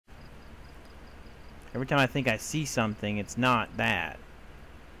Every time I think I see something, it's not that.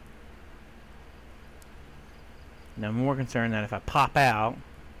 Now I'm more concerned that if I pop out,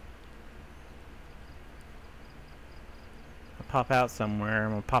 somewhere,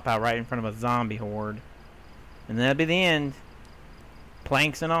 I'm gonna pop out right in front of a zombie horde. And that'll be the end.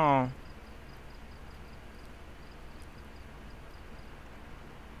 Planks and all.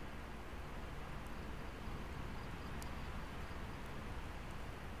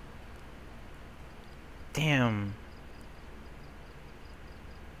 Damn.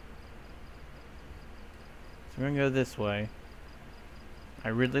 So we're gonna go this way. I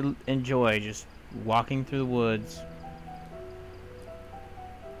really enjoy just walking through the woods.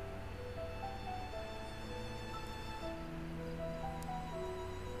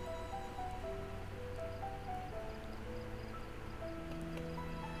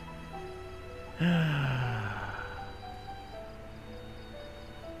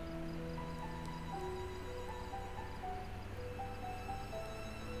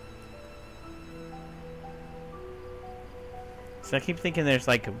 So I keep thinking there's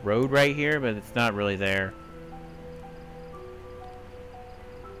like a road right here, but it's not really there.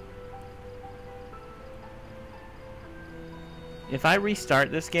 If I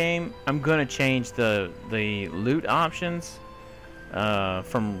restart this game, I'm gonna change the loot options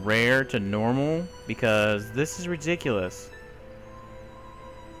from rare to normal, because this is ridiculous.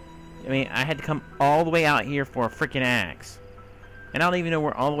 I mean, I had to come all the way out here for a freaking axe, and I don't even know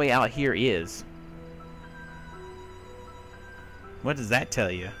where all the way out here is. What does that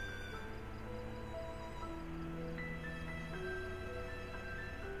tell you?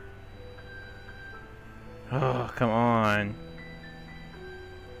 Oh, come on.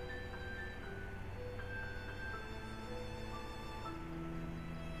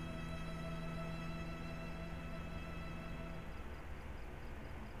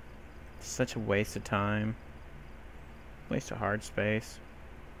 Such a waste of time. Waste of hard space.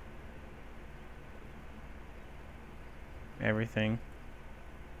 Everything.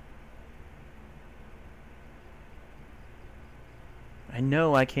 I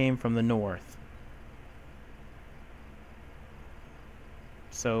know I came from the north.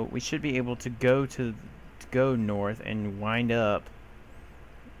 So we should be able to go north and wind up,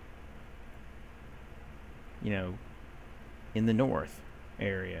 you know, in the north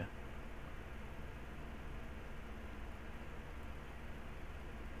area.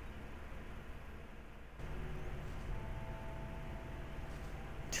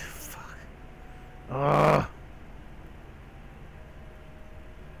 Fuck. Ugh.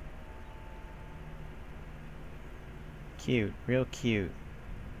 Cute, real cute.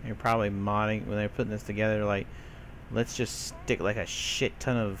 They're probably modding when they're putting this together, like, let's just stick like a shit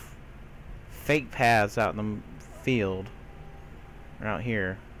ton of fake paths out in the field. Or out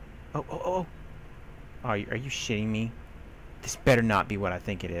here. Oh, oh, oh! Oh, are you shitting me? This better not be what I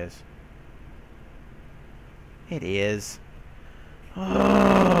think it is. It is.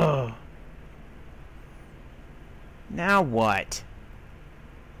 Oh! Now what?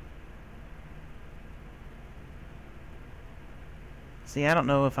 See, I don't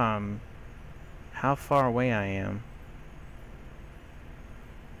know if I'm... how far away I am.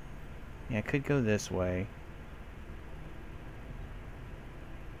 Yeah, I could go this way.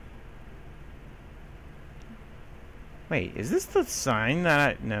 Wait, is this the sign that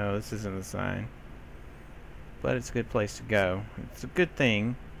I... no, this isn't the sign. But it's a good place to go. It's a good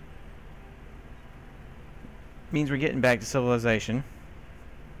thing. Means we're getting back to civilization.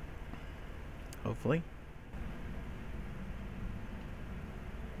 Hopefully.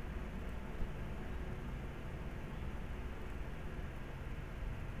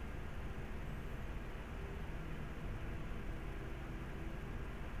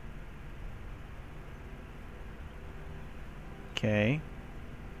 Okay.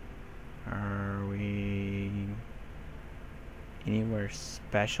 Are we anywhere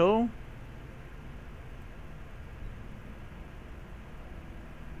special?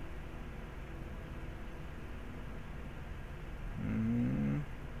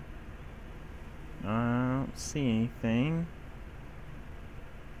 I don't see anything.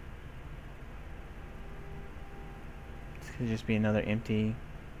 This could just be another empty...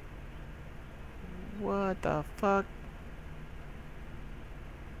 what the fuck?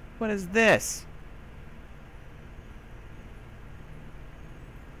 What is this?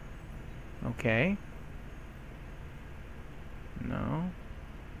 Okay. No.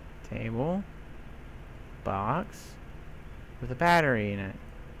 Table. Box. With a battery in it.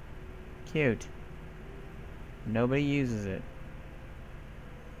 Cute. Nobody uses it.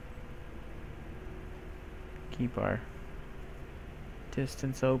 Keep our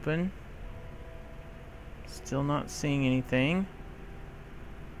distance open. Still not seeing anything.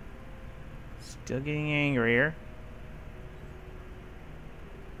 Still getting angrier.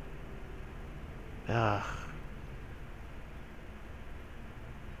 Ugh.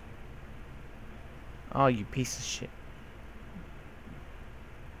 Oh, you piece of shit.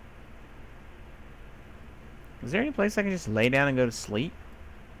 Is there any place I can just lay down and go to sleep?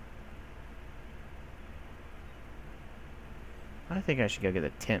 I think I should go get a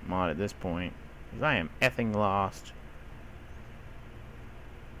tent mod at this point, because I am effing lost.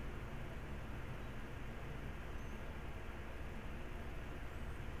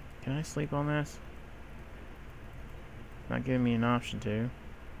 Can I sleep on this? Not giving me an option to.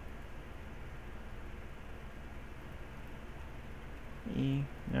 E,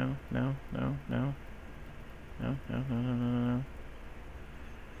 no, no, no, no. No, no, no, no, no, no.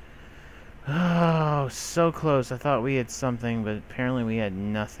 Oh, so close. I thought we had something, but apparently we had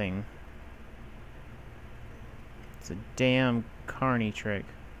nothing. It's a damn carny trick.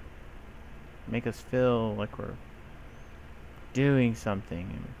 Make us feel like we're doing something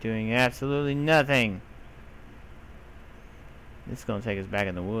and doing absolutely nothing. This is gonna take us back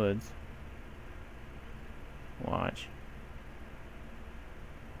in the woods. Watch.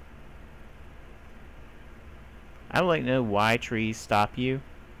 I would like to know why trees stop you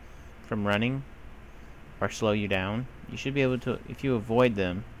from running or slow you down. You should be able to, if you avoid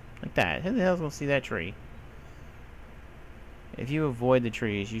them like that. Who the hell's gonna see that tree? If you avoid the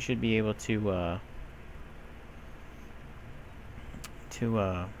trees, you should be able to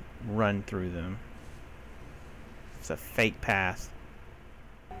run through them. It's a fake path.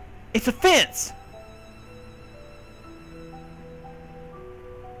 It's a fence!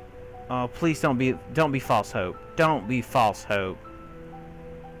 Oh, please don't be false hope. Don't be false hope.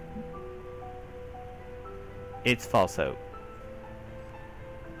 It's false hope.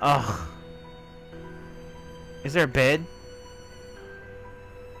 Ugh. Is there a bed?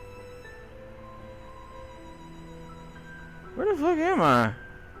 Where the fuck am I?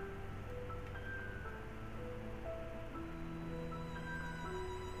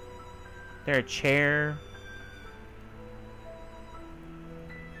 There a chair?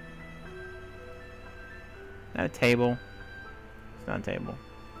 Not a table. It's not a table.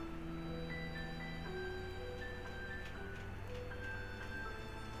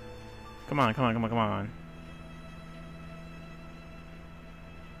 Come on, come on, come on, come on.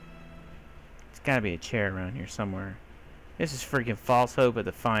 There's gotta be a chair around here somewhere. This is freaking false hope at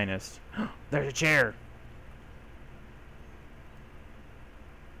the finest. There's a chair!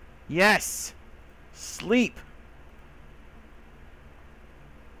 Yes! Sleep!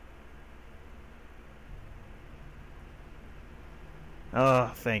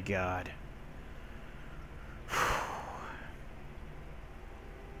 Oh, thank God.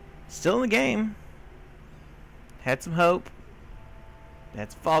 Still in the game. Had some hope.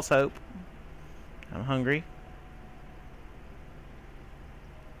 That's false hope. I'm hungry.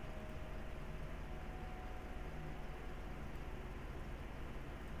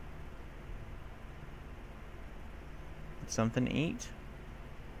 Something to eat.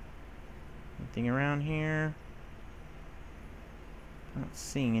 Anything around here? Not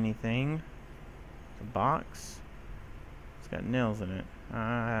seeing anything. It's a box. It's got nails in it.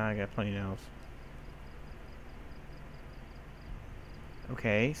 I got plenty of nails.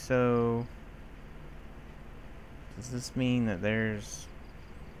 Okay, so does this mean that we're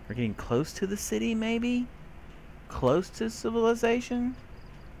getting close to the city, maybe? Close to civilization?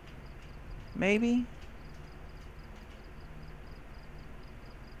 Maybe?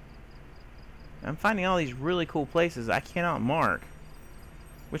 I'm finding all these really cool places I cannot mark.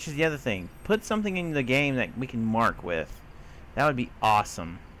 Which is the other thing. Put something in the game that we can mark with. That would be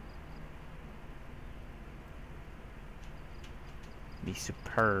awesome. Be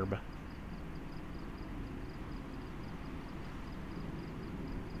superb.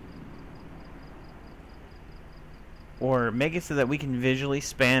 Or make it so that we can visually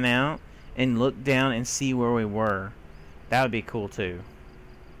span out and look down and see where we were. That would be cool too.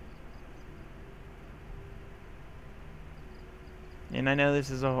 And I know this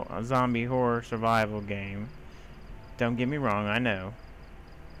is a zombie horror survival game. Don't get me wrong, I know.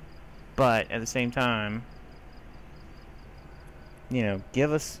 But at the same time, you know,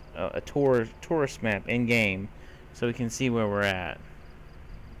 give us a tourist map in game so we can see where we're at.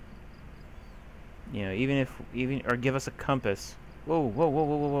 You know, or give us a compass. Whoa, whoa, whoa,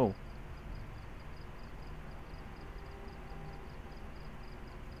 whoa, whoa, whoa.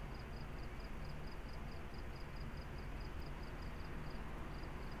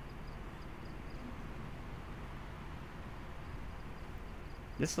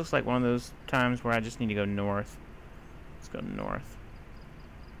 This looks like one of those times where I just need to go north. Let's go north.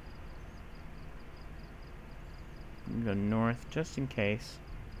 Go north just in case.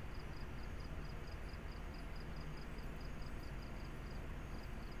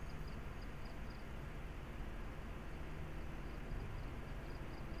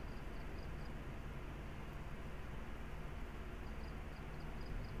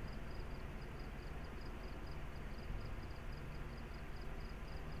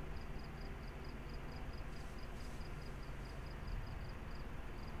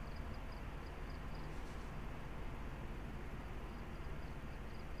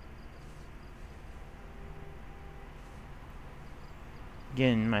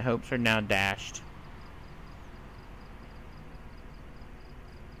 Again, my hopes are now dashed.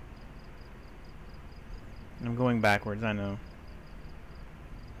 I'm going backwards, I know.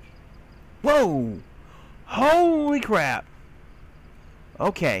 Whoa! Holy crap!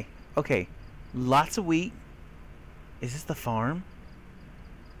 Okay, okay. Lots of wheat. Is this the farm?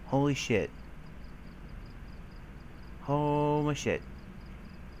 Holy shit. Holy shit.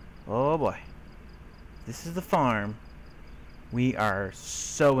 Oh boy. This is the farm. We are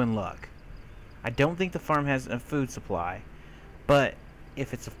so in luck. I don't think the farm has a food supply, but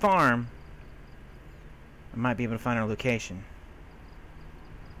if it's a farm, I might be able to find our location.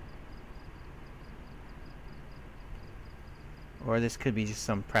 Or this could be just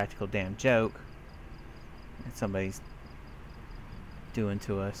some practical damn joke that somebody's doing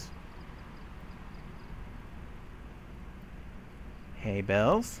to us. Hay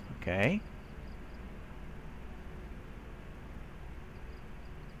bales, okay.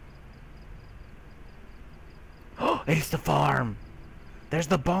 It's the farm. There's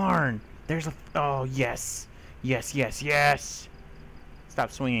the barn. There's a... Oh, yes. Yes, yes, yes.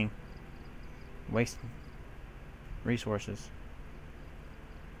 Stop swinging. Waste resources.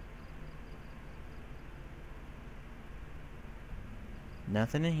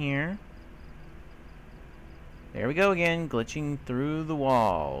 Nothing in here. There we go again, glitching through the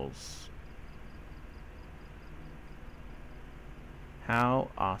walls. How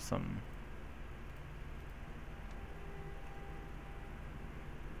awesome.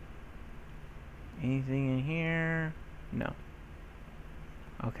 Anything in here? No.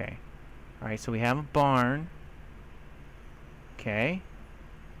 Okay. Alright, so we have a barn. Okay.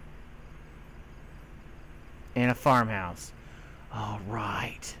 And a farmhouse.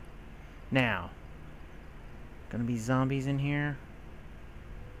 Alright. Now. Gonna be zombies in here?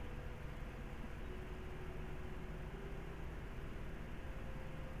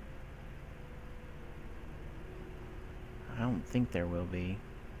 I don't think there will be.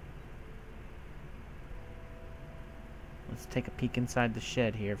 Let's take a peek inside the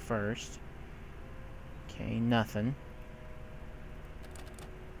shed here first. Okay, nothing.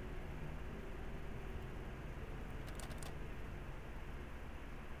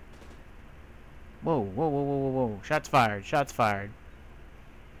 Whoa, whoa, whoa, whoa, whoa, whoa. Shots fired, shots fired.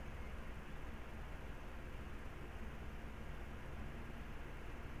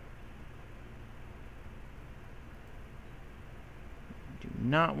 Do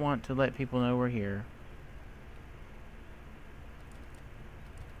not want to let people know we're here.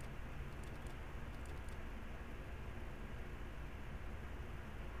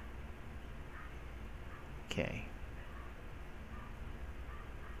 Okay.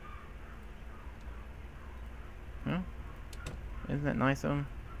 Well, isn't that nice of them?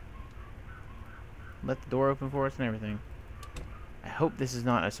 Let the door open for us and everything. I hope this is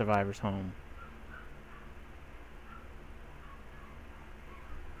not a survivor's home.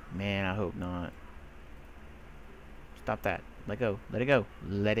 Man, I hope not. Stop that. Let go. Let it go.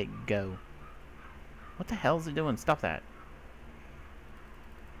 Let it go. What the hell is it doing? Stop that.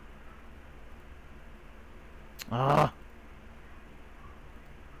 Ah.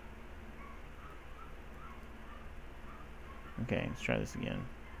 Okay, let's try this again.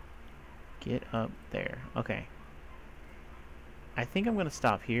 Get up there. Okay. I think I'm going to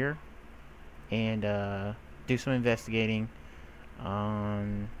stop here and do some investigating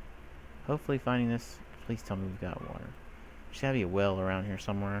on hopefully finding this. Please tell me we've got water. There's got to be a well around here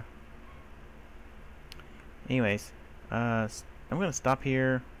somewhere. Anyways, I'm going to stop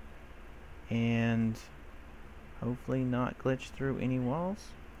here and hopefully not glitch through any walls.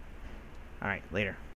 Alright, later.